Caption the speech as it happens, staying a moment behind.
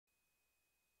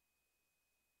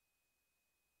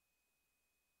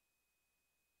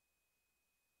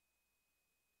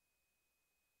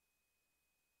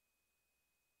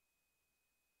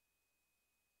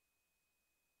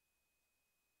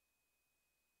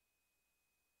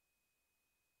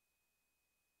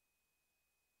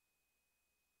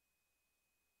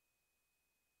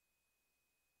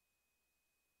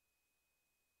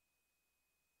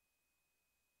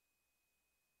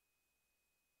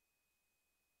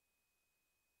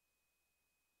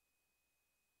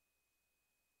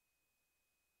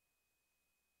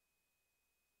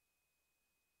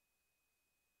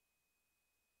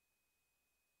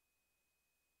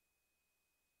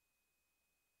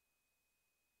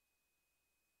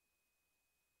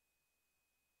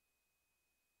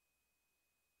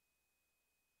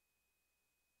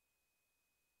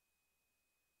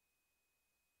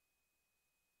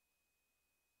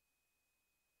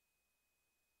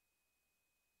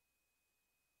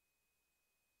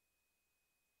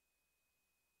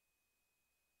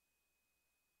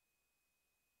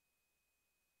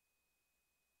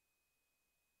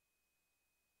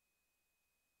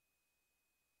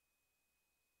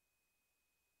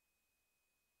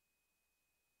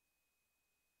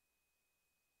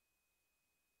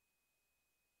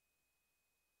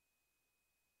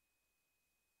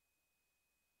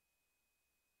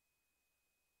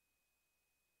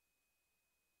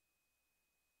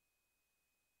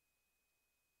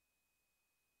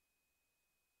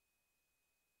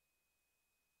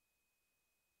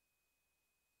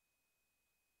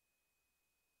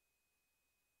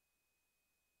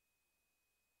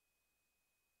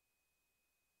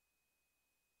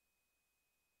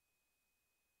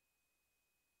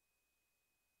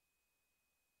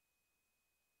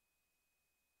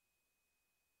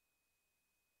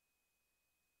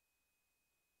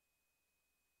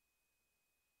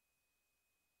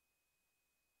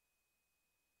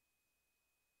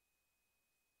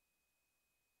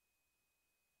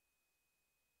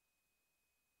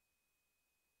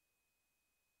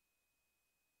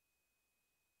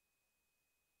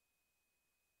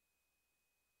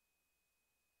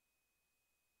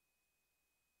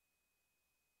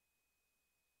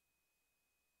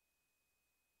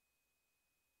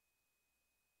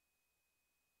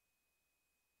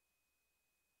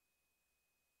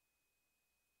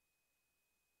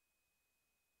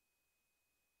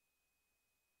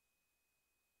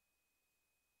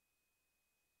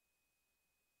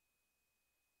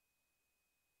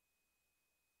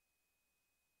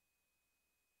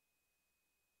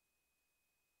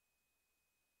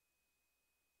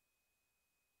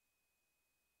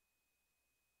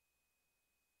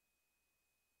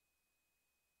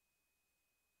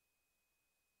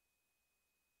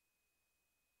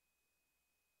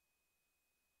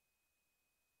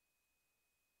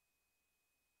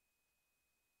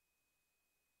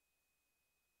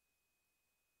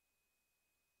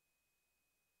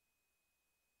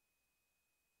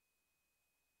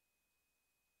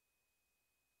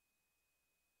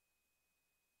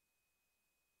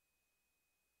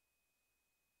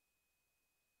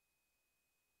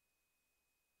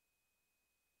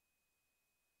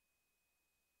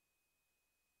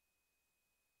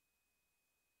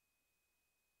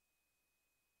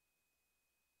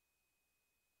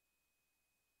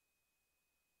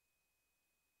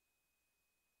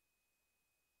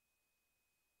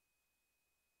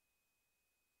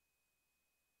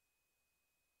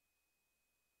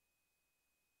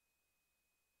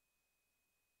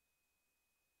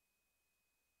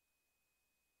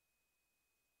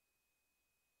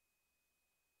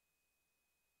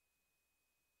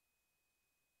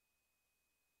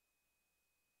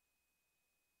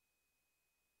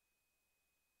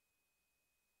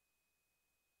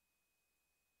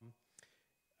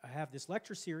have this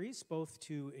lecture series both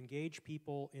to engage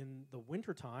people in the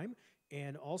wintertime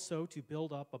and also to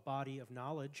build up a body of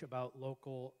knowledge about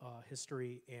local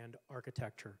history and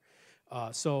architecture.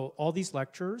 So all these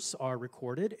lectures are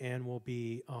recorded and will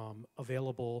be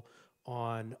available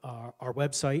on our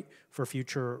website for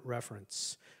future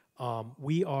reference.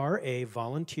 We are a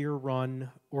volunteer-run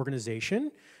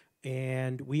organization,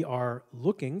 and we are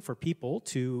looking for people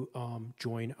to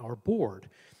join our board.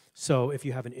 So if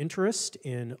you have an interest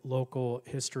in local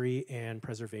history and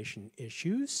preservation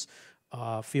issues,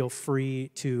 feel free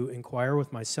to inquire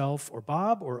with myself or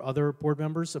Bob or other board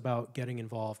members about getting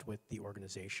involved with the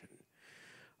organization.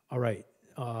 All right,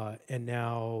 and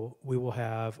now we will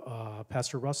have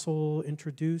Pastor Russell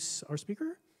introduce our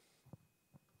speaker.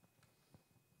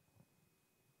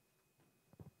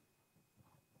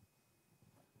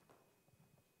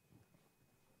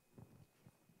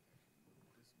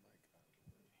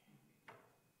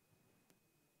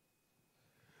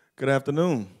 Good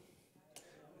afternoon.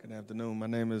 Good afternoon. My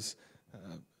name is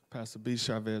Pastor B.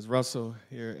 Chavez Russell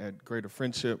here at Greater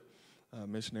Friendship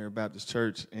Missionary Baptist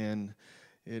Church, and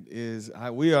it is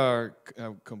we are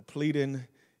completing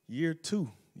year 2.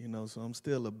 So I'm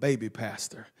still a baby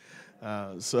pastor.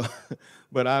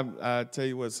 But I tell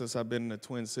you what, since I've been in the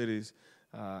Twin Cities,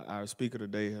 our speaker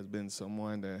today has been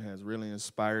someone that has really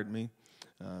inspired me,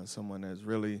 someone that's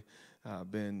really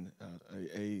been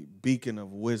a beacon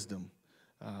of wisdom.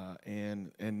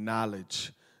 And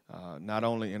knowledge, not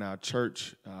only in our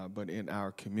church, but in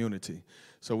our community.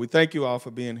 So we thank you all for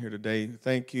being here today.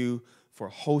 Thank you for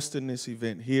hosting this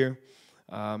event here.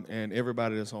 And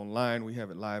everybody that's online, we have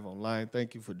it live online.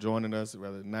 Thank you for joining us,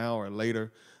 whether now or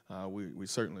later. We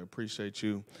certainly appreciate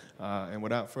you. And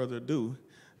without further ado,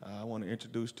 I want to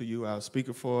introduce to you our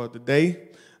speaker for the day,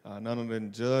 none other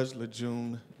than Judge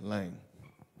Lajune Lange.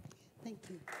 Thank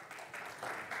you.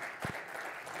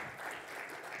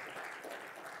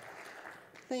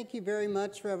 Thank you very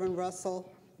much, Reverend Russell.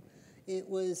 It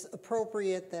was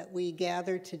appropriate that we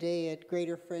gather today at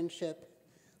Greater Friendship,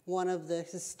 one of the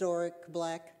historic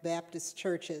Black Baptist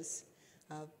churches.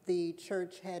 The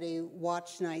church had a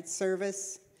watch night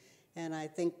service, and I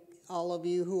think all of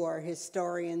you who are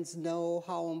historians know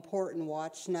how important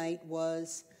watch night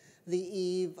was the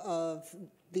eve of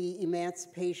the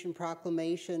Emancipation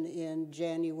Proclamation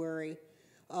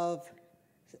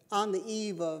on the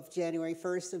eve of January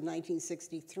 1st of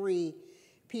 1963,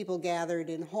 people gathered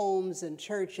in homes and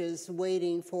churches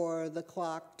waiting for the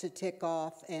clock to tick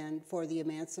off and for the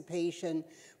Emancipation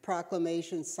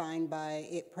Proclamation signed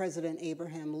by President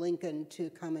Abraham Lincoln to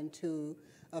come into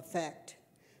effect.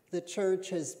 The church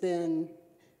has been,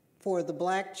 for the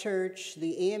Black Church,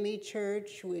 the AME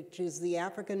Church, which is the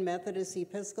African Methodist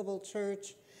Episcopal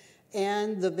Church,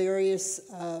 and the various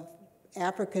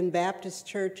African Baptist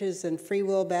churches and Free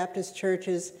Will Baptist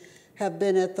churches have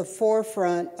been at the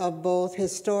forefront of both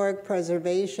historic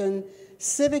preservation,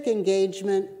 civic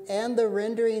engagement, and the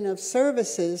rendering of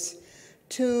services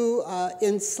to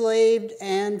enslaved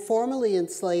and formerly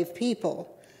enslaved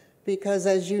people. Because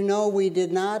as you know, we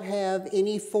did not have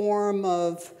any form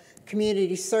of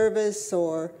community service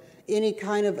or any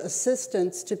kind of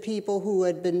assistance to people who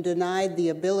had been denied the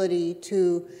ability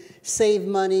to save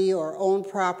money or own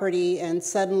property and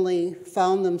suddenly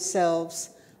found themselves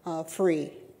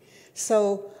free.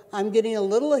 So I'm getting a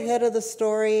little ahead of the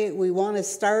story. We want to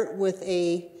start with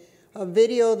a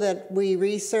video that we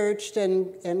researched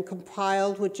and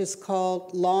compiled, which is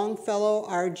called Longfellow,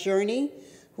 Our Journey,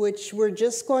 which we're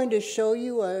just going to show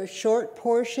you a short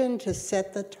portion to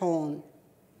set the tone.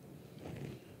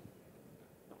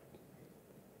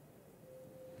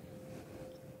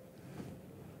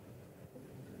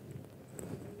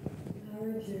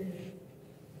 Our journey,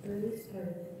 earliest part of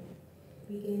it,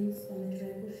 begins on the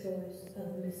tranquil shores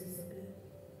of the Mississippi.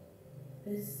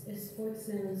 This is Fort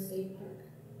Snelling State Park,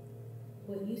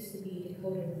 what used to be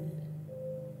Dakota land,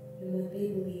 and what they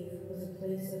believe was a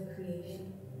place of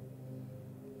creation.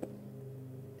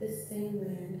 This same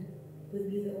land would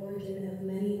be the origin of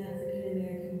many African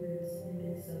American roots in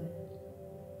Minnesota.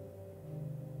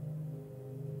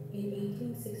 In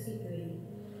 1863,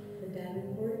 the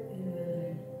Davenport and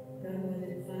Northern brought more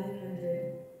than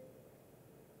 500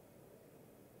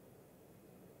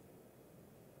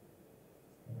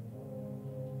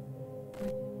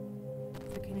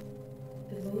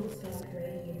 The boats docked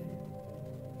right here.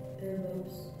 Their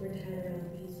ropes were tied around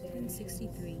these very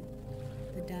 1963,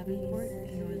 the Davenport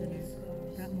and Northerners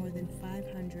brought more than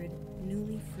 500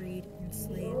 newly freed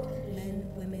enslaved men,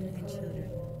 women, and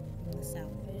children from the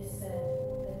South. It is said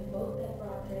that the boat that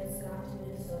brought Dred Scott to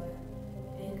Minnesota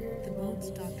anchored. The boats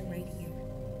docked right here.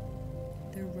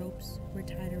 their ropes were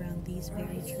tied around these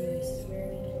very trees,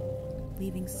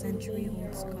 leaving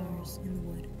century-old scars in the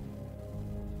wood.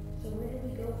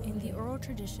 In the oral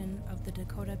tradition of the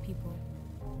Dakota people,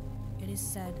 it is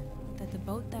said that the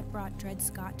boat that brought Dred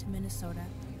Scott to Minnesota.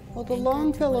 Well, the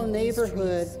Longfellow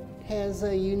neighborhood has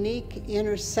a unique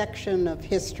intersection of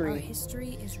history. Our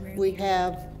history is rarely We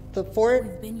have the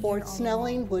Fort all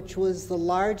Snelling, which was the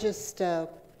largest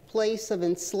place of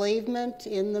enslavement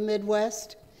in the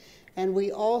Midwest. And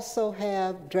we also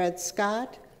have Dred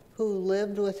Scott, who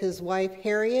lived with his wife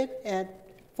Harriet at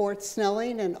Fort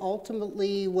Snelling and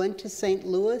ultimately went to St.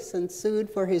 Louis and sued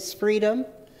for his freedom.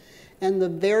 And the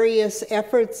various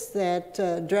efforts that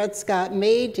Dred Scott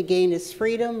made to gain his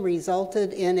freedom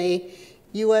resulted in a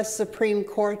U.S. Supreme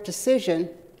Court decision,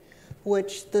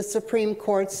 which the Supreme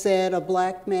Court said a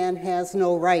black man has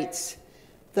no rights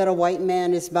that a white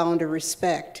man is bound to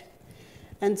respect.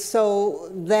 And so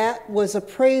that was a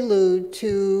prelude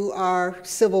to our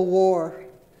Civil War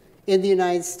in the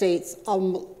United States,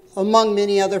 among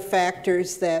many other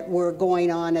factors that were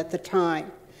going on at the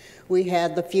time. We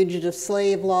had the Fugitive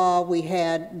Slave Law, we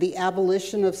had the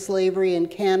abolition of slavery in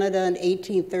Canada in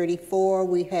 1834,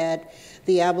 we had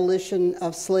the abolition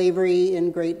of slavery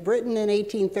in Great Britain in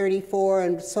 1834,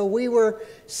 and so we were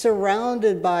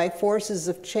surrounded by forces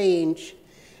of change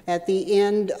at the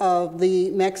end of the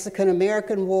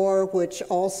Mexican-American War, which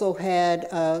also had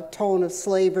a tone of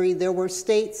slavery. There were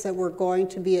states that were going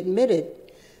to be admitted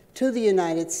to the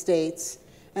United States,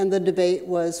 and the debate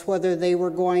was whether they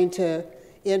were going to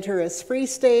enter as free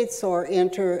states or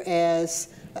enter as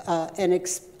an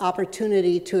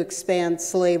opportunity to expand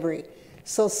slavery.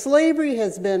 So slavery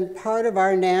has been part of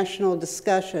our national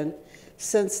discussion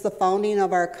since the founding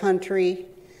of our country.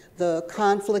 The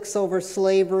conflicts over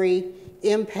slavery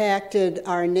impacted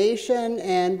our nation,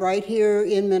 and right here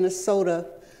in Minnesota,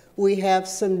 we have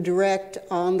some direct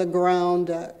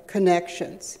on-the-ground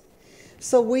connections.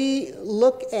 So we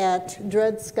look at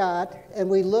Dred Scott, and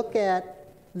we look at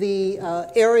the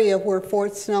area where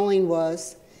Fort Snelling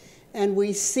was, and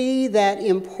we see that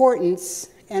importance,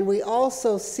 and we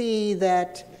also see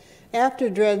that after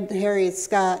Dred and Harriet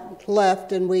Scott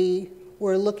left and we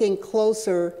were looking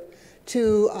closer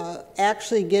to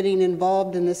actually getting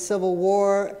involved in the Civil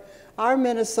War, our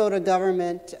Minnesota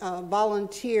government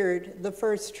volunteered the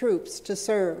first troops to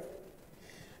serve.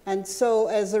 And so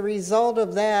as a result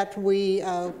of that, we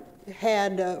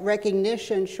had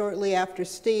recognition shortly after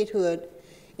statehood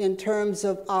in terms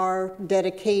of our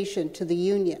dedication to the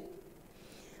Union.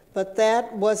 But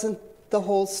that wasn't the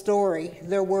whole story.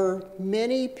 There were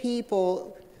many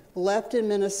people left in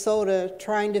Minnesota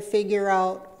trying to figure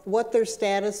out what their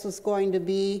status was going to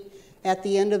be at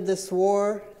the end of this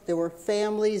war. There were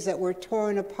families that were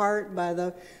torn apart by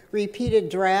the repeated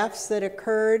drafts that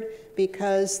occurred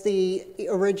because the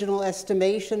original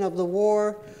estimation of the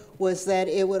war was that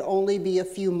it would only be a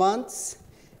few months,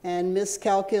 and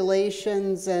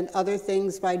miscalculations and other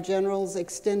things by generals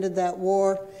extended that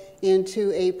war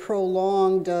into a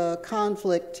prolonged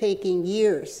conflict taking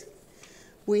years.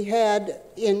 We had,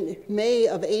 in May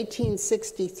of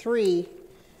 1863,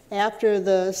 after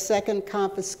the Second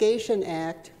Confiscation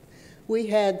Act, we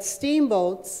had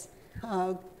steamboats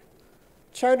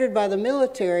chartered by the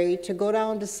military to go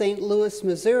down to St. Louis,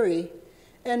 Missouri,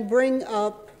 and bring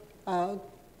up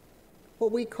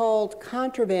what we called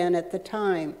contraband at the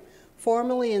time,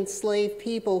 formerly enslaved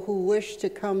people who wished to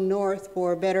come north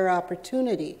for a better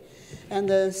opportunity. And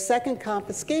the Second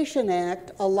Confiscation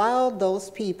Act allowed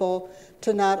those people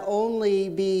to not only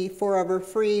be forever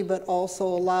free, but also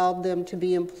allowed them to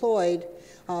be employed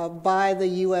by the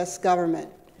U.S. government.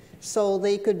 So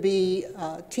they could be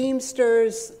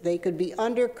teamsters, they could be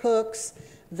undercooks,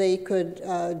 they could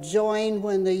join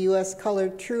when the U.S.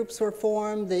 colored troops were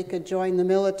formed, they could join the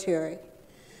military.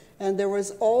 And there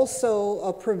was also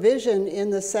a provision in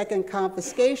the Second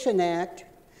Confiscation Act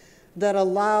that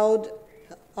allowed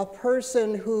a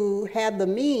person who had the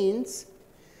means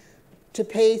to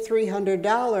pay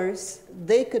 $300,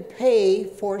 they could pay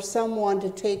for someone to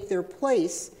take their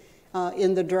place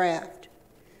in the draft.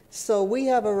 So we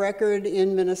have a record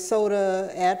in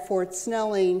Minnesota at Fort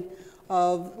Snelling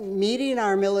of meeting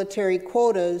our military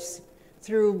quotas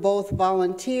through both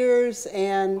volunteers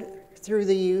and through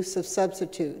the use of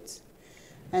substitutes.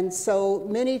 And so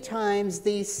many times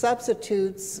these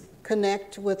substitutes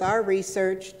connect with our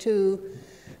research to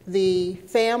the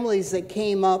families that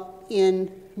came up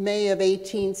in May of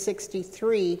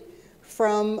 1863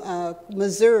 from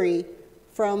Missouri,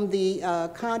 from the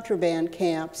contraband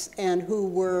camps, and who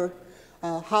were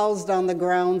housed on the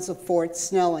grounds of Fort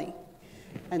Snelling.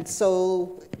 And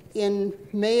so in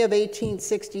May of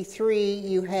 1863,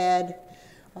 you had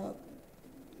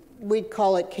we'd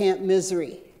call it Camp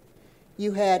Misery.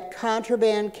 You had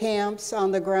contraband camps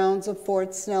on the grounds of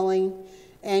Fort Snelling,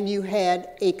 and you had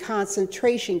a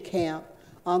concentration camp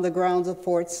on the grounds of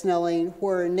Fort Snelling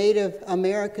where Native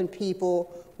American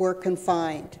people were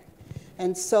confined.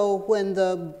 And so when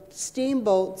the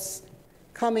steamboats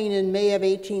coming in May of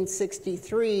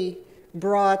 1863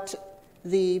 brought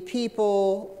the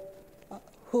people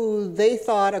who they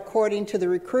thought, according to the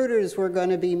recruiters, were going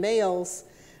to be males,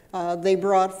 they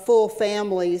brought full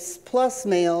families plus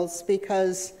males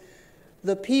because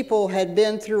the people had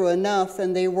been through enough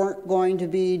and they weren't going to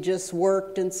be just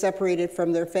worked and separated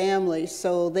from their families.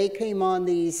 So they came on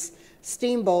these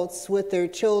steamboats with their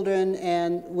children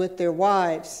and with their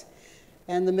wives.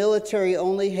 And the military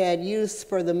only had use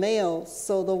for the males.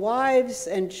 So the wives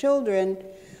and children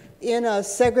in a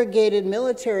segregated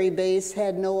military base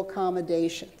had no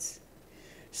accommodations.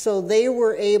 So they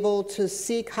were able to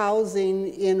seek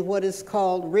housing in what is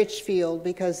called Richfield,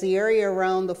 because the area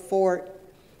around the fort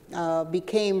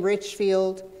became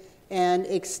Richfield and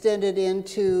extended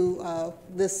into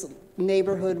this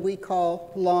neighborhood we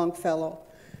call Longfellow.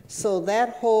 So that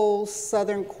whole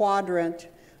southern quadrant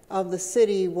of the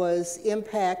city was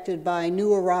impacted by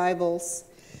new arrivals,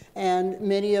 and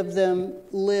many of them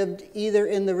lived either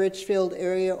in the Richfield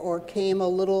area or came a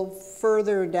little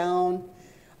further down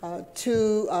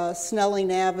to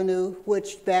Snelling Avenue,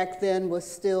 which back then was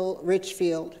still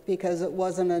Richfield, because it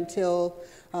wasn't until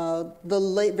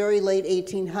the very late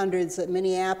 1800s that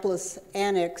Minneapolis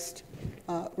annexed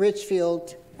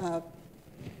Richfield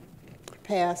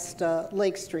past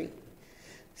Lake Street.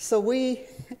 So we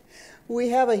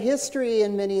have a history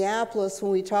in Minneapolis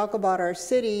when we talk about our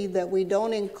city that we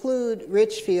don't include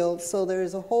Richfield, so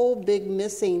there's a whole big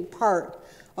missing part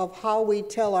of how we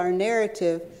tell our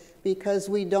narrative, because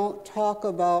we don't talk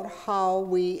about how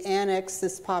we annex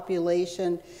this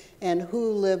population and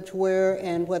who lived where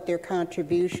and what their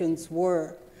contributions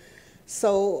were.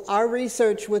 So our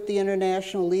research with the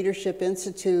International Leadership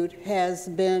Institute has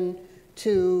been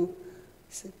to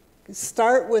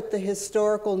start with the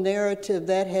historical narrative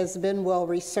that has been well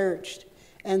researched,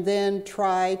 and then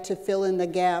try to fill in the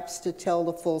gaps to tell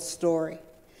the full story.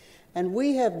 And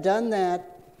we have done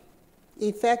that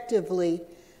effectively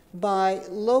by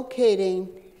locating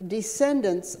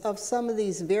descendants of some of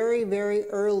these very, very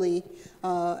early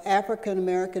African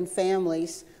American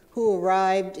families who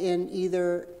arrived in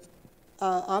either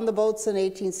on the boats in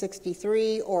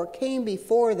 1863 or came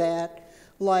before that,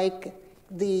 like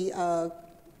the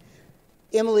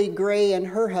Emily Gray and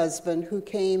her husband, who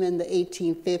came in the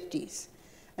 1850s.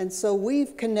 And so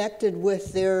we've connected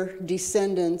with their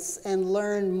descendants and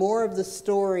learned more of the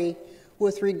story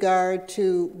with regard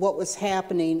to what was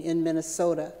happening in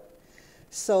Minnesota.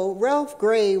 So Ralph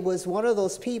Gray was one of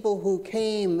those people who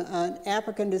came, an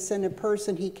African descendant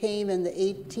person. He came in the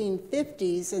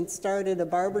 1850s and started a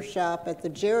barbershop at the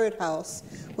Jarrett House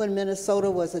when Minnesota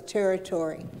was a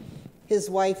territory. His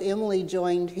wife Emily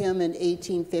joined him in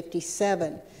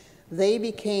 1857. They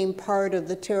became part of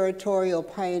the territorial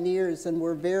pioneers and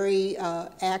were very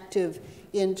active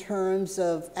in terms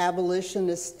of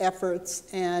abolitionist efforts,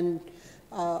 and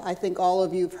I think all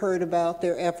of you have heard about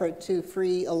their effort to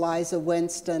free Eliza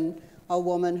Winston, a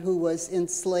woman who was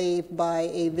enslaved by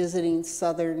a visiting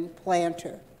Southern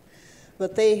planter.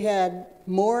 But they had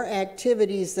more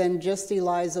activities than just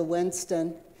Eliza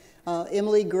Winston.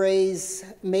 Emily Gray's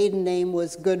maiden name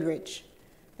was Goodrich,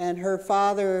 and her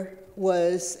father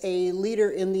was a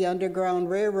leader in the Underground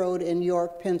Railroad in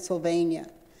York, Pennsylvania.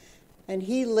 And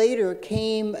he later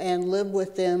came and lived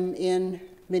with them in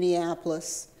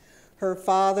Minneapolis. Her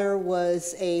father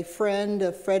was a friend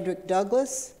of Frederick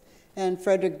Douglass, and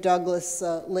Frederick Douglass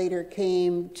later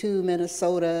came to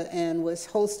Minnesota and was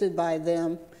hosted by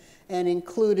them and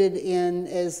included in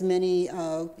as many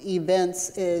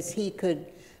events as he could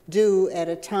do at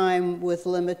a time with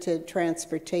limited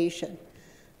transportation.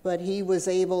 But he was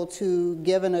able to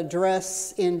give an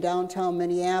address in downtown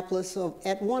Minneapolis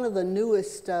at one of the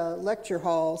newest lecture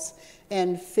halls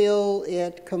and fill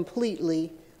it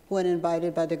completely when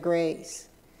invited by the Grays.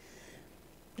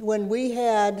 When we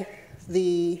had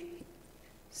the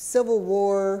Civil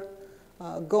War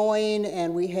going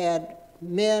and we had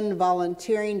men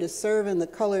volunteering to serve in the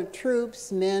colored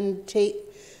troops, men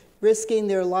risking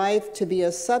their life to be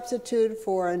a substitute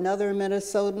for another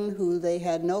Minnesotan who they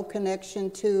had no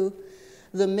connection to,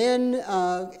 the men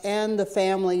and the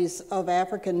families of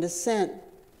African descent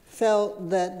felt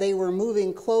that they were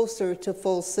moving closer to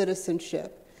full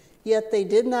citizenship. Yet they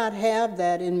did not have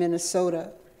that in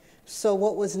Minnesota. So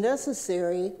what was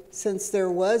necessary, since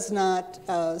there was not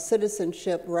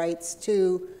citizenship rights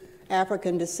to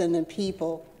African descendant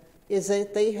people is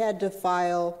that they had to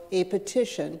file a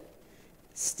petition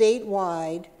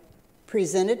statewide,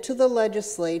 presented to the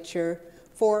legislature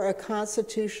for a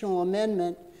constitutional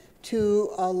amendment to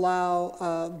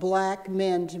allow black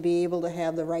men to be able to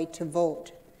have the right to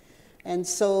vote. And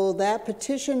so that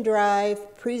petition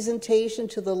drive, presentation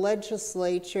to the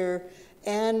legislature,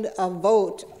 and a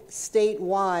vote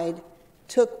statewide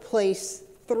took place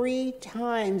 3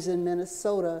 times in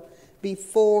Minnesota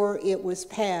before it was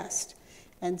passed.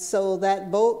 And so that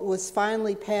vote was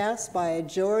finally passed by a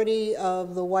majority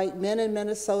of the white men in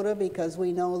Minnesota, because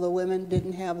we know the women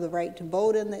didn't have the right to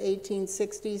vote in the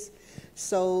 1860s.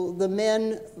 So the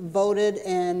men voted,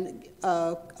 and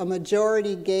a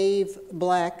majority gave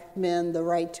black men the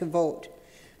right to vote.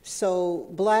 So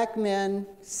black men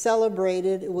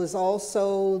celebrated. It was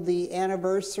also the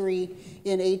anniversary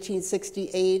in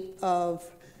 1868 of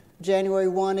January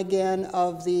 1 again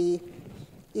of the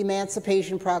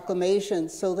Emancipation Proclamation.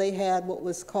 So they had what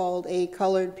was called a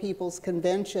Colored People's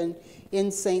Convention in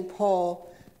St.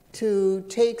 Paul to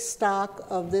take stock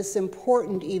of this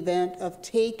important event of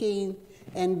taking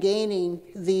and gaining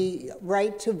the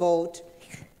right to vote,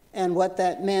 and what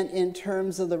that meant in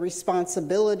terms of the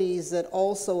responsibilities that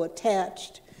also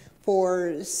attached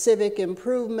for civic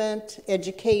improvement,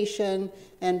 education,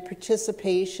 and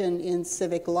participation in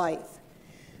civic life.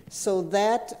 So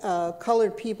that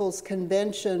Colored People's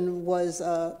Convention was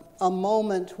a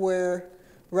moment where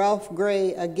Ralph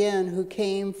Gray, again, who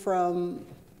came from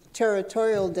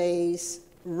territorial days,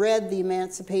 read the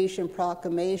Emancipation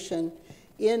Proclamation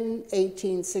in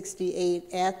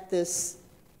 1868 at this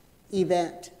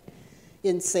event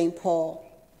in St. Paul.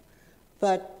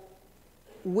 But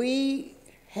we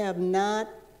have not,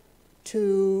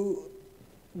 to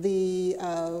the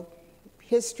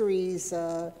history's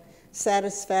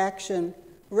satisfaction,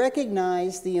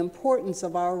 recognized the importance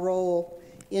of our role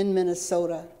in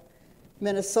Minnesota.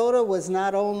 Minnesota was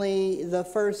not only the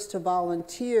first to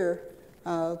volunteer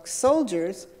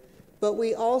soldiers, but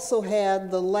we also had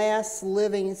the last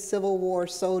living Civil War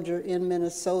soldier in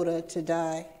Minnesota to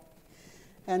die.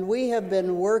 And we have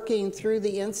been working through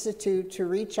the Institute to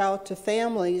reach out to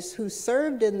families who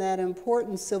served in that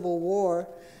important Civil War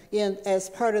as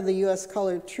part of the U.S.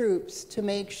 Colored Troops, to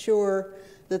make sure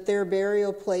that their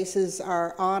burial places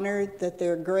are honored, that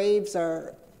their graves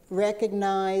are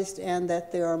recognized, and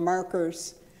that there are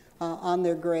markers on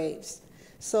their graves.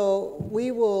 So we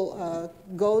will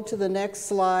go to the next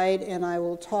slide, and I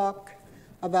will talk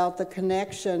about the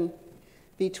connection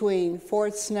between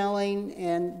Fort Snelling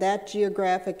and that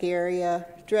geographic area,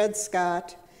 Dred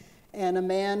Scott, and a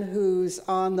man who's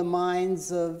on the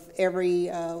minds of every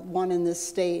one in this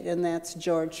state, and that's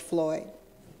George Floyd.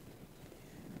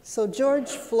 So George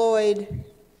Floyd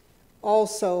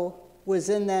also was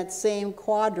in that same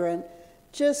quadrant,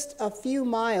 just a few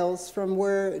miles from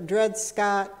where Dred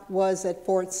Scott was at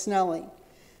Fort Snelling.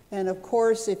 And of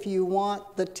course, if you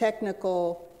want the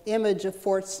technical image of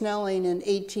Fort Snelling in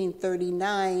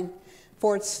 1839,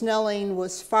 Fort Snelling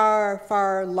was far,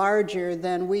 far larger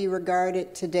than we regard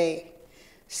it today.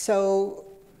 So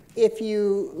if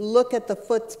you look at the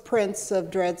footprints of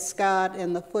Dred Scott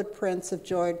and the footprints of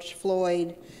George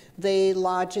Floyd, they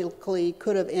logically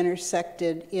could have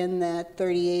intersected in that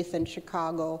 38th and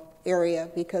Chicago area,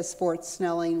 because Fort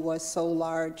Snelling was so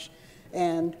large.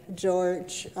 And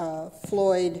George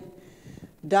Floyd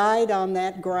died on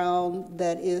that ground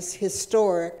that is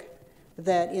historic,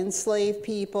 that enslaved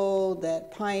people,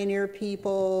 that pioneer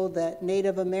people, that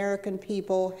Native American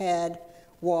people had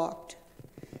walked.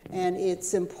 And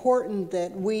it's important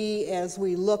that we, as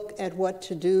we look at what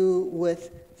to do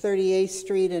with 38th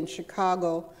Street in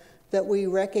Chicago, that we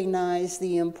recognize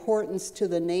the importance to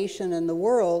the nation and the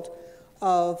world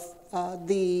of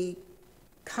the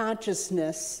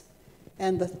consciousness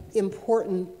and the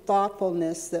important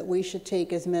thoughtfulness that we should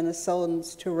take as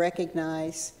Minnesotans to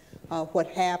recognize what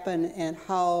happened, and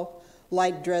how,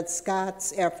 like Dred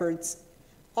Scott's efforts,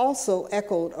 also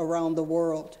echoed around the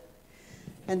world.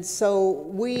 And so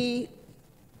we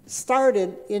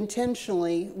started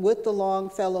intentionally with the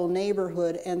Longfellow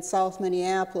neighborhood and South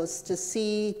Minneapolis to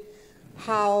see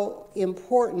how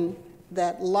important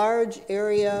that large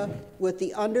area with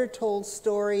the undertold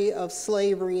story of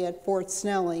slavery at Fort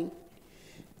Snelling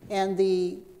and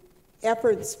the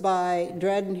efforts by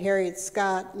Dred and Harriet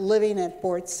Scott living at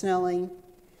Fort Snelling,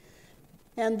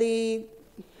 and the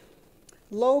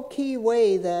low-key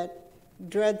way that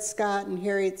Dred Scott and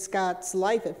Harriet Scott's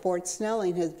life at Fort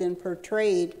Snelling has been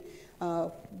portrayed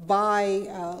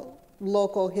by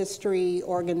local history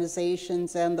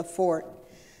organizations and the fort.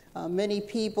 Many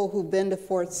people who've been to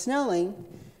Fort Snelling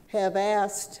have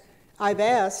asked I've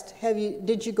asked,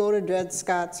 did you go to Dred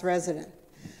Scott's residence?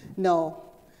 No.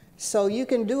 So you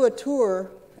can do a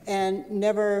tour and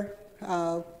never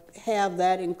have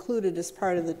that included as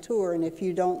part of the tour, and if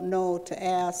you don't know to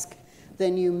ask,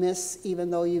 then you miss,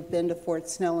 even though you've been to Fort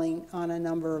Snelling on a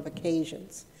number of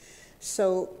occasions.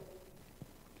 So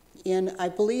in, I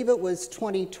believe it was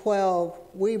 2012,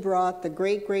 we brought the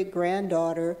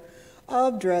great-great-granddaughter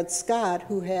of Dred Scott,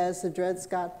 who has the Dred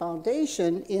Scott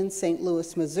Foundation in St.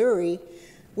 Louis, Missouri.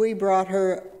 We brought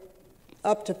her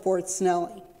up to Fort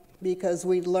Snelling because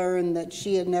we learned that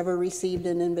she had never received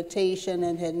an invitation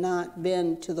and had not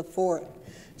been to the fort.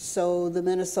 So the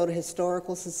Minnesota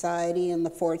Historical Society and the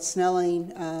Fort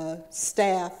Snelling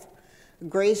staff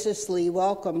graciously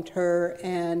welcomed her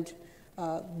and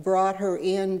brought her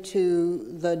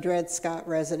into the Dred Scott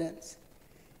residence.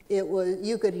 It was,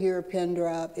 you could hear a pin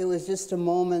drop. It was just a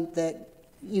moment that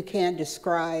you can't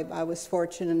describe. I was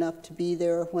fortunate enough to be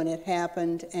there when it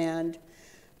happened and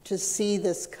to see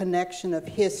this connection of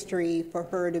history, for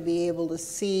her to be able to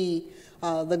see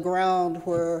the ground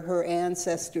where her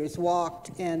ancestors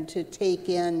walked and to take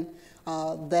in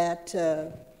that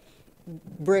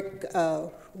brick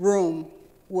room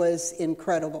was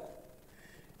incredible.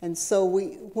 And so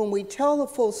when we tell the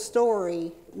full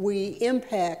story, we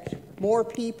impact more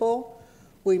people,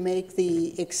 we make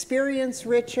the experience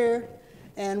richer,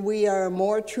 and we are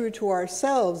more true to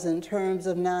ourselves in terms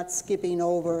of not skipping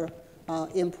over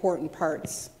important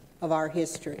parts of our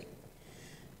history.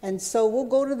 And so we'll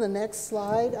go to the next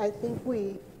slide. I think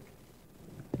we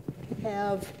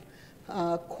have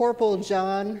Corporal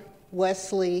John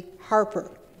Wesley Harper.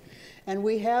 And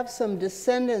we have some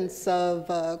descendants of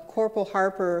Corporal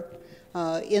Harper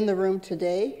in the room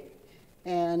today.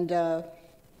 And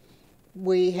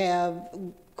we have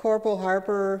Corporal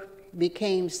Harper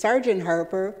became Sergeant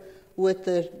Harper with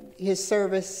his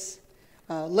service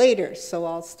later. So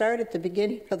I'll start at the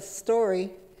beginning of the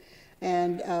story.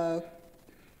 And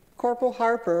Corporal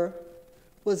Harper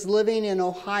was living in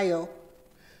Ohio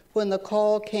when the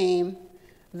call came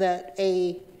that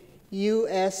a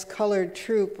U.S. colored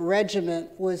troop regiment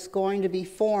was going to be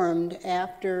formed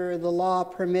after the law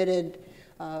permitted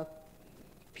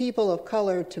people of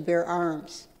color to bear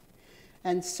arms.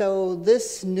 And so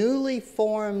this newly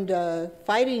formed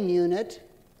fighting unit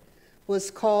was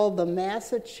called the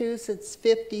Massachusetts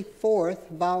 54th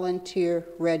Volunteer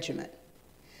Regiment.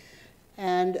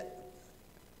 And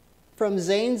from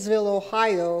Zanesville,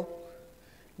 Ohio,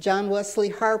 John Wesley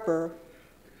Harper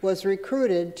was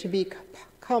recruited to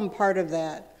become part of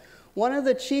that. One of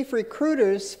the chief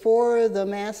recruiters for the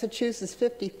Massachusetts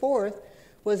 54th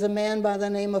was a man by the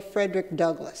name of Frederick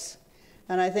Douglass.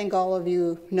 And I think all of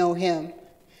you know him.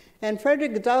 And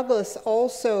Frederick Douglass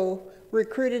also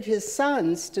recruited his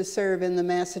sons to serve in the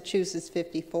Massachusetts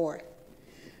 54th.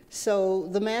 So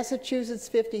the Massachusetts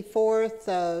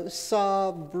 54th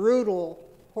saw brutal,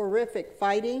 horrific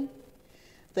fighting.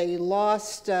 They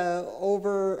lost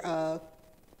over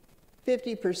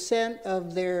 50%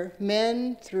 of their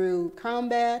men through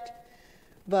combat,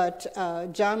 but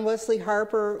John Wesley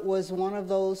Harper was one of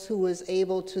those who was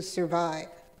able to survive.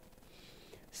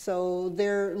 So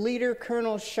their leader,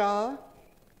 Colonel Shaw,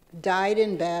 died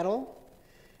in battle,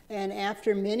 and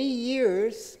after many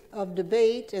years of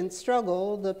debate and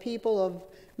struggle, the people of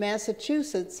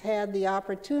Massachusetts had the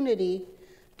opportunity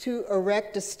to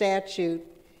erect a statue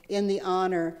in the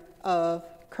honor of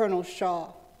Colonel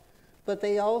Shaw. But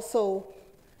they also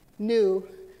knew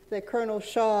that Colonel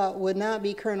Shaw would not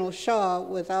be Colonel Shaw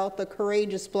without the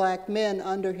courageous black men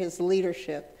under his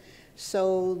leadership.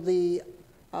 So the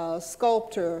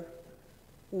sculptor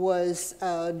was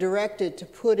directed to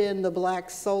put in the black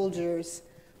soldiers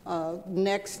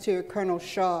next to Colonel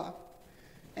Shaw.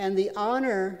 And the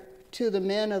honor to the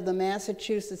men of the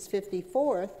Massachusetts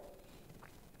 54th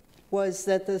was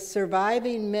that the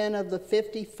surviving men of the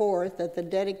 54th, at the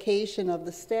dedication of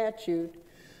the statute,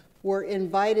 were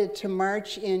invited to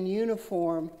march in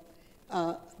uniform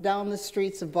down the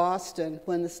streets of Boston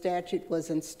when the statute was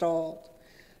installed.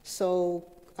 So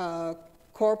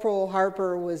Corporal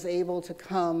Harper was able to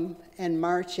come and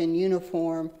march in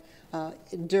uniform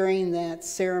during that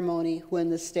ceremony when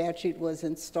the statute was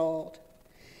installed.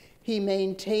 He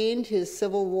maintained his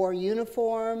Civil War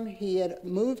uniform. He had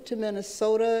moved to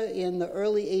Minnesota in the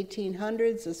early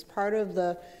 1800s as part of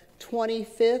the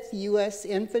 25th U.S.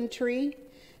 Infantry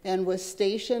and was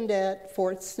stationed at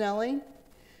Fort Snelling.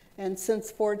 And since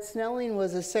Fort Snelling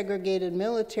was a segregated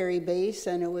military base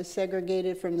and it was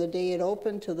segregated from the day it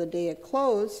opened to the day it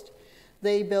closed,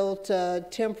 they built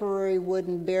temporary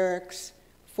wooden barracks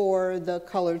for the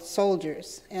colored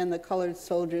soldiers, and the colored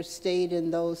soldiers stayed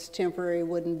in those temporary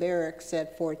wooden barracks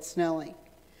at Fort Snelling.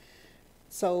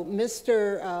 So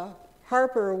Mr.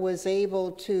 Harper was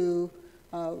able to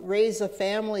raise a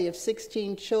family of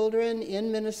 16 children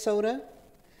in Minnesota.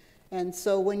 And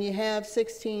so when you have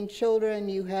 16 children,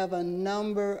 you have a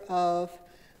number of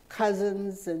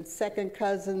cousins and second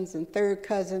cousins and third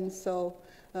cousins. So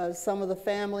some of the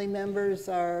family members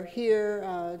are here.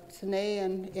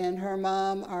 Tanae and her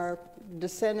mom are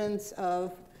descendants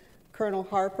of Colonel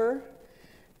Harper.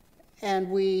 And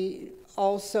we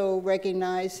also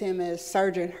recognize him as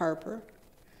Sergeant Harper.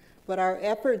 But our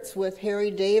efforts with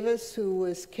Harry Davis, who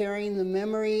was carrying the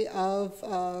memory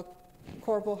of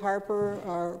Corporal Harper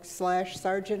or /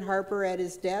 Sergeant Harper at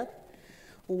his death,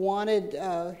 wanted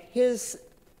his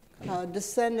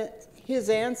descendant, his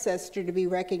ancestor to be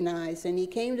recognized, and he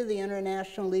came to the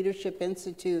International Leadership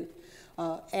Institute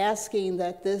asking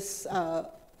that this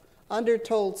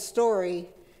undertold story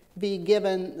be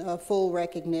given full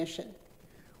recognition.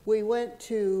 We went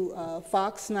to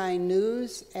Fox 9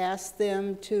 News, asked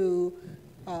them to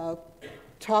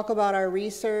talk about our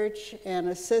research and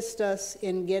assist us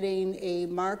in getting a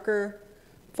marker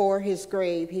for his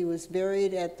grave. He was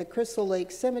buried at the Crystal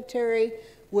Lake Cemetery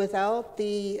without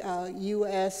the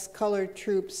U.S. colored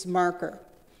troops marker.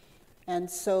 And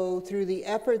so through the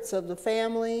efforts of the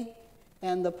family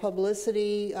and the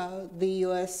publicity, the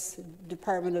U.S.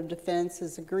 Department of Defense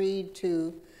has agreed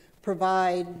to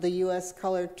provide the U.S.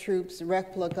 colored troops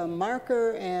replica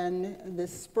marker, and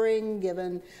this spring,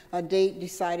 given a date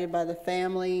decided by the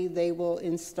family, they will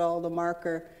install the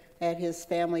marker at his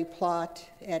family plot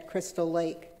at Crystal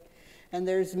Lake. And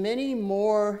there's many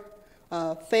more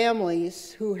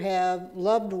families who have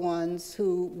loved ones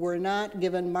who were not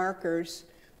given markers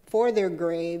for their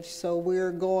graves, so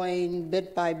we're going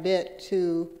bit by bit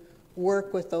to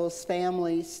work with those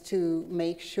families to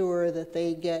make sure that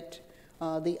they get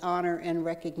the honor and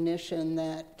recognition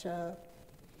that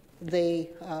they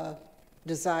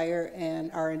desire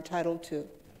and are entitled to.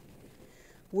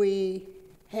 We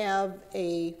have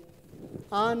an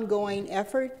ongoing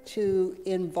effort to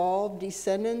involve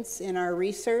descendants in our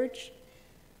research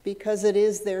because it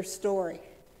is their story.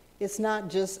 It's not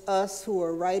just us who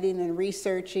are writing and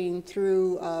researching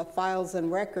through files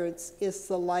and records, it's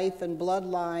the life and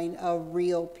bloodline of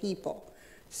real people.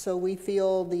 So we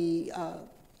feel the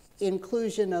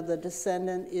inclusion of the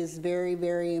descendant is very,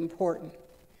 very important.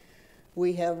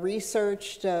 We have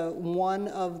researched one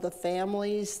of the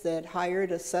families that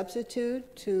hired a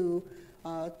substitute to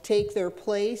take their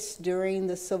place during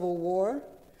the Civil War.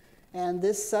 And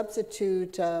this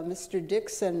substitute, Mr.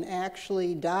 Dixon,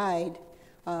 actually died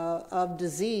of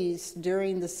disease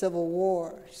during the Civil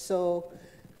War. So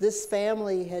this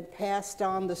family had passed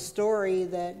on the story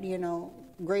that, you know,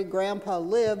 great-grandpa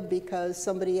lived because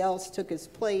somebody else took his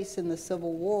place in the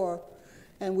Civil War,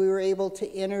 and we were able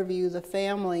to interview the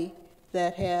family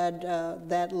that had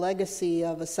that legacy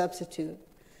of a substitute.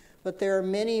 But there are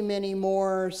many, many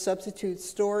more substitute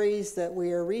stories that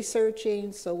we are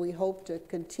researching, so we hope to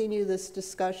continue this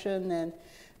discussion and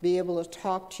be able to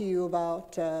talk to you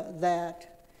about that.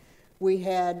 We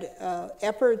had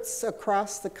efforts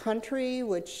across the country,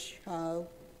 which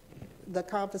the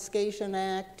Confiscation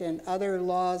Act and other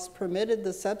laws permitted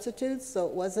the substitutes, so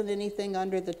it wasn't anything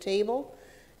under the table.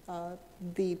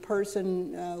 The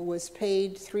person was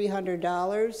paid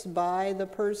 $300 by the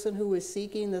person who was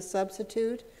seeking the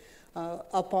substitute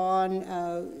upon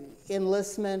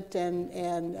enlistment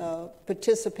and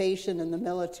participation in the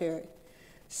military.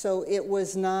 So it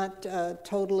was not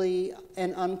totally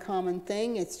an uncommon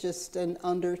thing, it's just an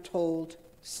undertold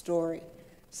story.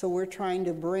 So we're trying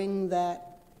to bring that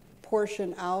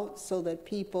portion out so that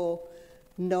people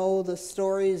know the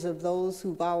stories of those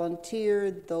who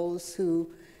volunteered, those who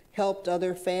helped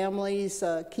other families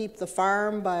keep the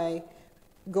farm by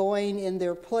going in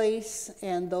their place,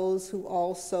 and those who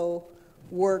also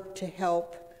worked to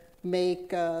help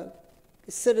make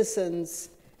citizens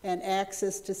and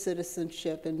access to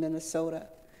citizenship in Minnesota.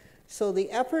 So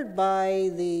the effort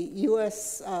by the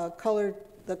U.S.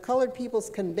 the Colored People's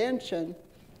Convention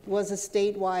was a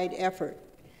statewide effort.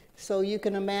 So you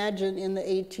can imagine in the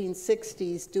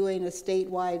 1860s doing a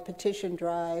statewide petition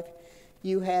drive,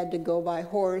 you had to go by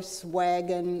horse,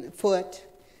 wagon, foot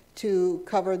to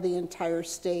cover the entire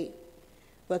state.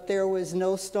 But there was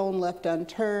no stone left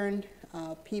unturned.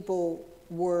 People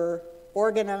were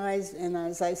organized, and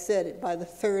as I said, by the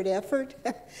third effort,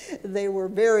 they were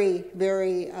very,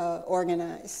 very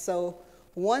organized. So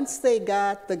once they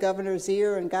got the governor's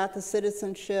ear and got the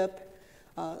citizenship,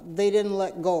 they didn't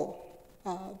let go.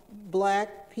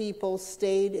 black people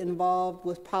stayed involved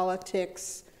with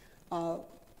politics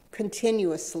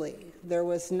continuously. There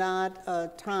was not a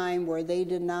time where they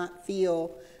did not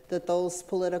feel that those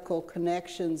political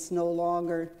connections no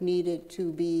longer needed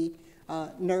to be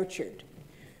nurtured.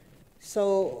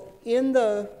 So in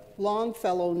the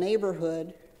Longfellow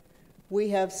neighborhood, we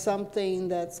have something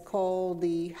that's called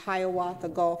the Hiawatha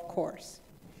Golf Course.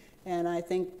 And I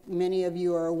think many of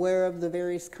you are aware of the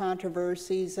various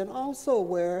controversies and also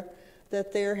aware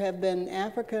that there have been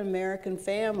African American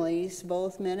families,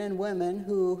 both men and women,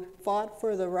 who fought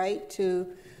for the right to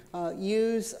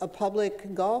use a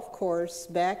public golf course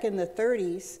back in the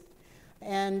 30s.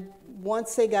 And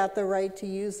once they got the right to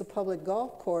use the public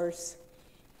golf course,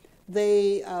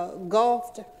 they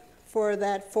golfed for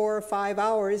that 4 or 5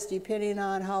 hours, depending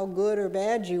on how good or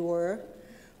bad you were,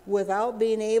 without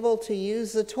being able to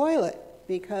use the toilet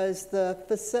because the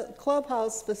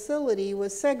clubhouse facility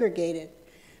was segregated.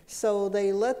 So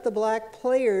they let the black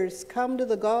players come to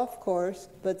the golf course,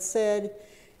 but said,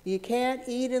 you can't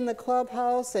eat in the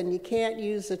clubhouse and you can't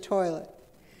use the toilet.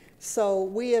 So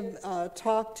we have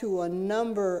talked to a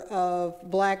number of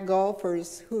black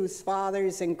golfers whose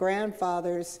fathers and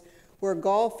grandfathers were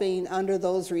golfing under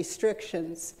those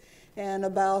restrictions, and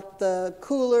about the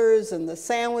coolers and the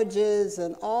sandwiches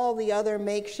and all the other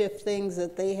makeshift things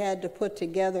that they had to put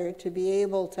together to be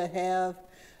able to have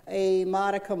a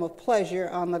modicum of pleasure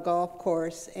on the golf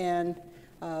course and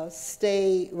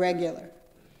stay regular.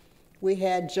 We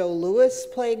had Joe Louis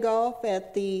play golf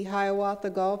at the Hiawatha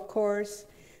Golf Course.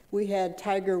 We had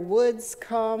Tiger Woods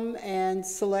come and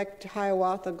select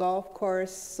Hiawatha Golf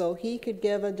Course so he could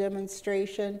give a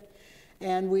demonstration.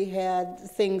 And we had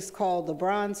things called the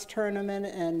Bronze Tournament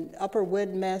and Upper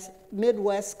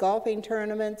Midwest Golfing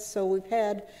Tournaments. So we've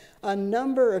had a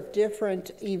number of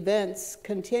different events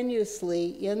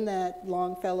continuously in that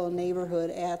Longfellow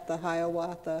neighborhood at the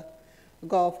Hiawatha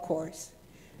Golf Course.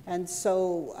 And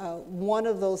so one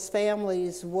of those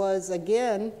families was,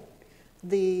 again,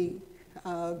 the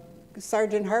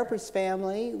Sergeant Harper's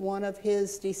family. One of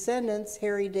his descendants,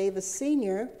 Harry Davis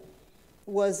Sr.,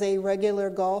 was a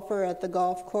regular golfer at the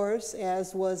golf course,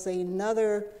 as was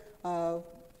another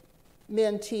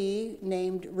mentee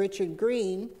named Richard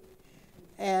Green.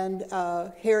 And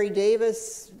Harry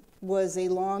Davis was a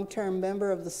long-term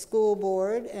member of the school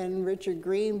board, and Richard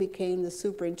Green became the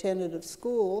superintendent of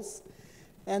schools.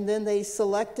 And then they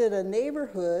selected a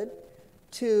neighborhood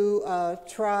to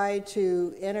try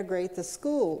to integrate the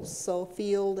schools. So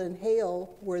Field and Hale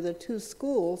were the two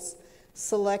schools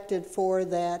selected for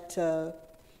that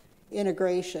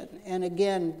integration. And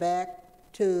again, back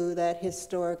to that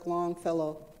historic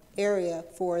Longfellow area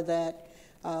for that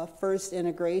first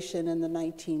integration in the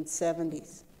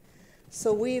 1970s.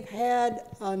 So we've had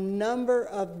a number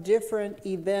of different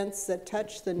events that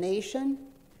touch the nation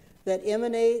that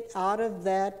emanate out of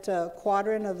that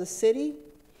quadrant of the city,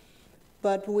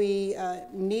 but we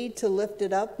need to lift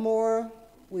it up more.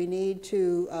 We need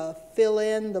to fill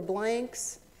in the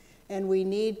blanks, and we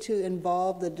need to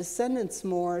involve the descendants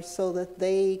more so that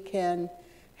they can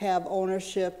have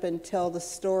ownership and tell the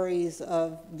stories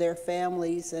of their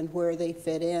families and where they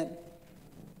fit in.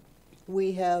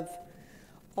 We have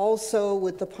also,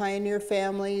 with the pioneer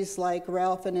families like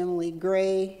Ralph and Emily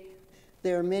Gray,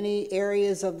 there are many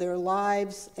areas of their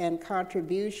lives and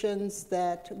contributions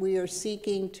that we are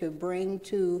seeking to bring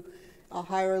to a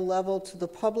higher level to the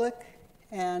public,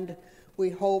 and we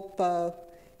hope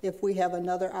if we have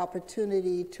another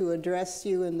opportunity to address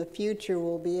you in the future,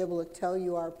 we'll be able to tell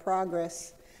you our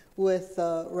progress with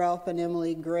Ralph and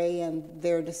Emily Gray and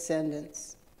their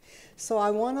descendants. So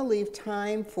I want to leave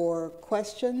time for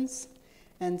questions,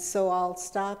 and so I'll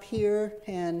stop here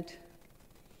and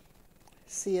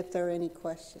see if there are any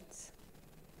questions.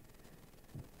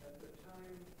 At the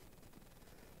time,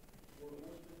 were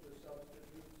most of the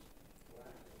substitutes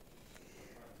black?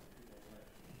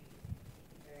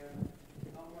 And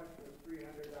how much was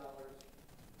 $300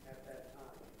 at that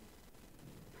time?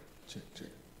 Check.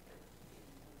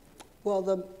 Well,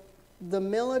 the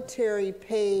military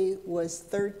pay was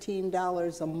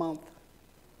 $13 a month.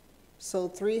 So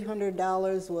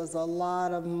 $300 was a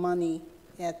lot of money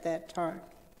at that time.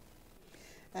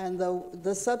 And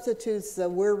the substitutes that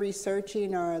we're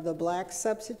researching are the black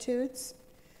substitutes,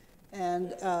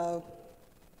 and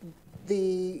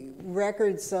the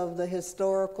records of the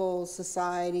Historical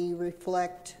Society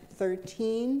reflect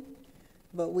 13,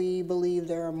 but we believe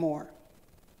there are more.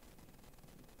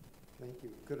 Thank you.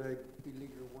 Could I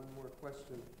beleaguer one more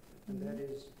question? And that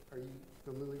is, are you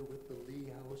familiar with the Lee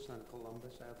House on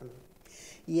Columbus Avenue?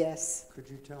 Yes. Could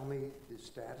you tell me the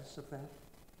status of that?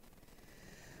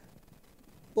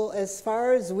 Well, as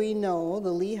far as we know, the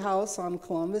Lee House on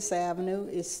Columbus Avenue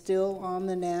is still on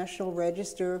the National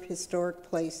Register of Historic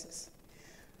Places.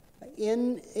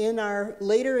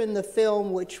 Later in the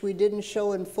film, which we didn't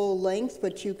show in full length,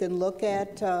 but you can look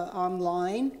at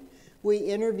online, we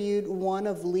interviewed one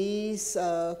of Lee's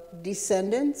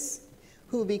descendants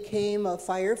who became a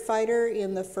firefighter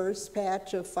in the first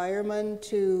batch of firemen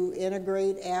to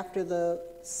integrate after the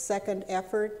second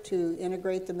effort to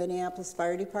integrate the Minneapolis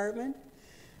Fire Department.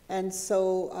 And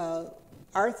so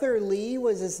Arthur Lee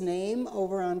was his name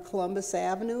over on Columbus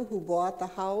Avenue, who bought the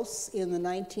house in the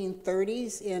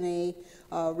 1930s in a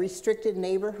restricted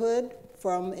neighborhood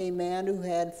from a man who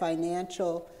had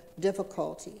financial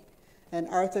difficulty. And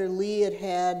Arthur Lee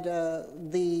had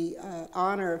the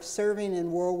honor of serving in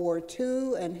World War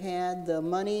II and had the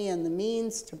money and the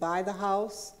means to buy the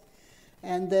house.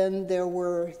 And then there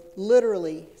were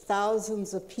literally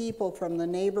thousands of people from the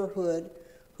neighborhood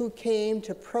who came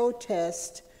to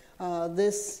protest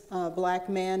this black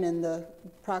man in the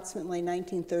approximately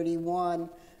 1931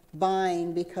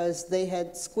 buying, because they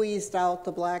had squeezed out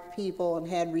the black people and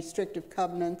had restrictive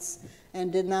covenants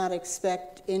and did not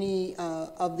expect any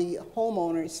of the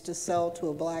homeowners to sell to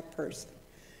a black person.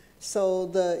 So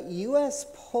the U.S.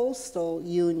 Postal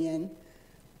Union,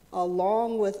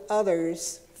 along with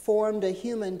others, formed a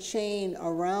human chain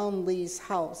around Lee's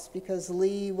house because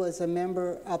Lee was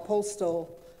a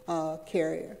postal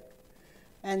carrier.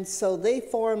 And so they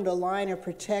formed a line of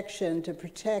protection to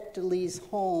protect Lee's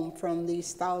home from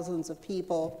these thousands of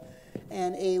people.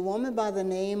 And a woman by the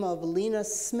name of Lena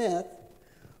Smith,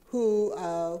 who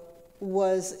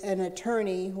was an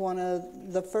attorney, one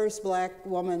of the first black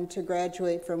woman to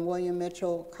graduate from William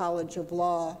Mitchell College of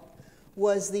Law,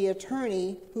 was the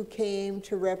attorney who came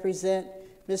to represent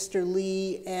Mr.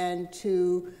 Lee and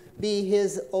to be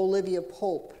his Olivia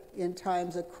Pope in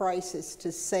times of crisis,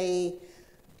 to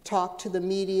talk to the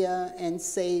media and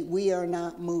say, we are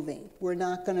not moving. We're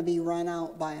not going to be run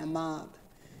out by a mob.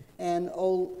 And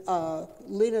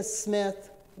Lena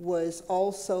Smith was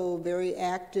also very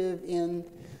active in,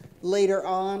 later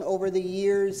on over the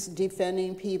years,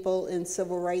 defending people in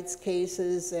civil rights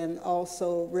cases and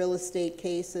also real estate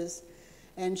cases.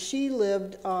 And she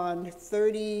lived on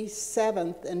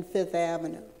 37th and 5th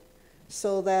Avenue.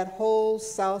 So that whole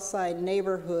South Side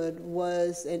neighborhood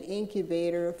was an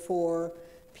incubator for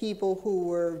people who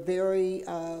were very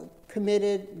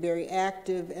committed, very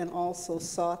active, and also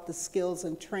sought the skills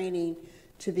and training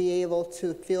to be able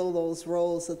to fill those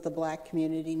roles that the black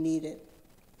community needed.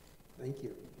 Thank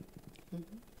you.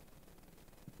 Mm-hmm.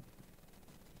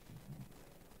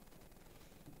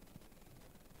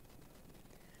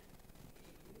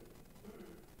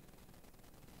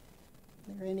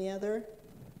 Are there any other?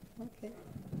 Okay.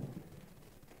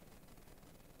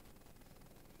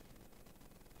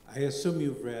 I assume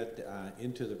you've read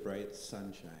Into the Bright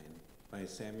Sunshine by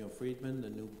Samuel Friedman, the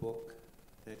new book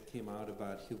that came out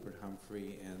about Hubert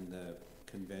Humphrey and the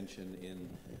convention in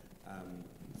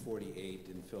 48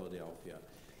 in Philadelphia.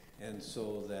 And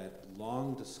so that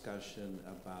long discussion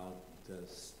about the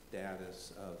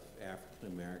status of African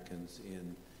Americans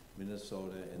in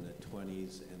Minnesota in the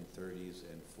 20s and 30s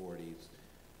and 40s,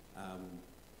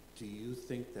 do you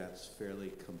think that's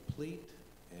fairly complete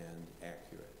and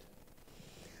accurate?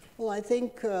 Well, I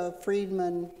think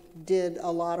Friedman did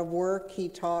a lot of work. He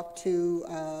talked to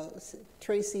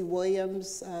Tracy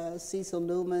Williams, Cecil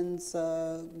Newman's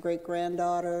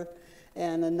great-granddaughter,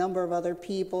 and a number of other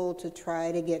people to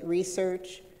try to get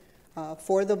research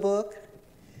for the book.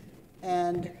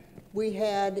 And we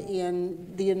had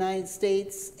in the United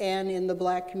States and in the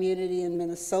black community in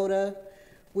Minnesota,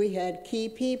 we had key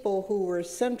people who were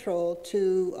central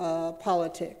to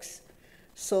politics.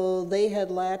 So they had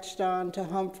latched on to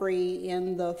Humphrey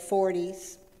in the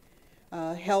 40s,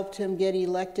 helped him get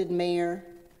elected mayor,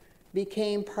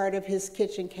 became part of his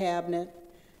kitchen cabinet,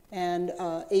 and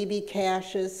A.B.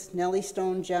 Cassius, Nellie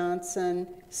Stone Johnson,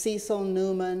 Cecil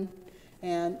Newman,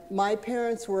 and my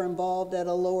parents were involved at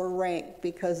a lower rank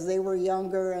because they were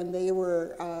younger and they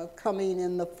were coming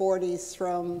in the 40s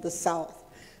from the South.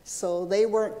 So they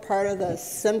weren't part of the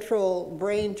central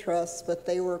brain trust, but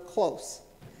they were close.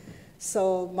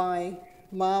 So my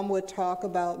mom would talk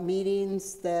about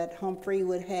meetings that Humphrey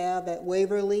would have at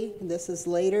Waverly. This is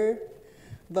later.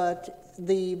 But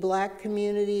the black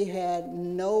community had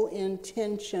no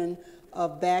intention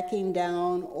of backing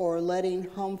down or letting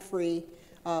Humphrey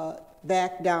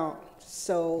back down.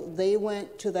 So they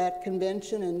went to that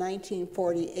convention in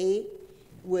 1948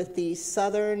 with the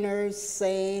Southerners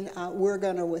saying, we're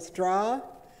going to withdraw,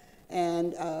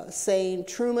 and saying,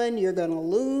 Truman, you're going to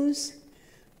lose.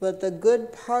 But the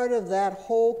good part of that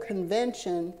whole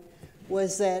convention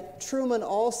was that Truman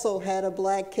also had a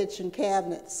black kitchen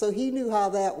cabinet, so he knew how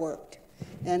that worked.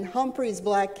 And Humphrey's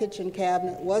black kitchen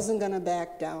cabinet wasn't going to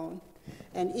back down.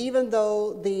 And even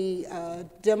though the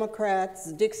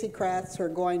Democrats, Dixiecrats, were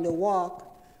going to walk,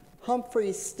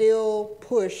 Humphrey still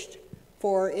pushed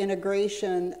for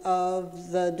integration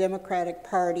of the Democratic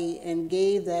Party and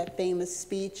gave that famous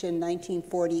speech in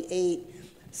 1948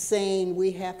 saying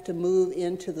we have to move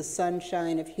into the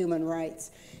sunshine of human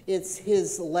rights. It's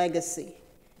his legacy.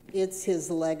 It's his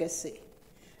legacy.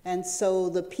 And so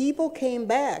the people came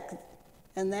back,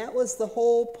 and that was the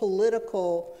whole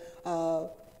political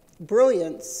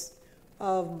brilliance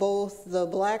of both the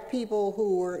black people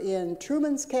who were in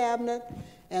Truman's cabinet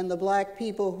and the black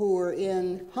people who were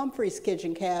in Humphrey's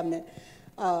kitchen cabinet.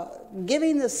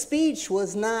 Giving the speech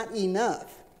was not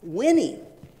enough. Winning.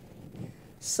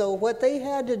 So what they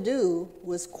had to do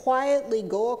was quietly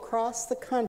go across the country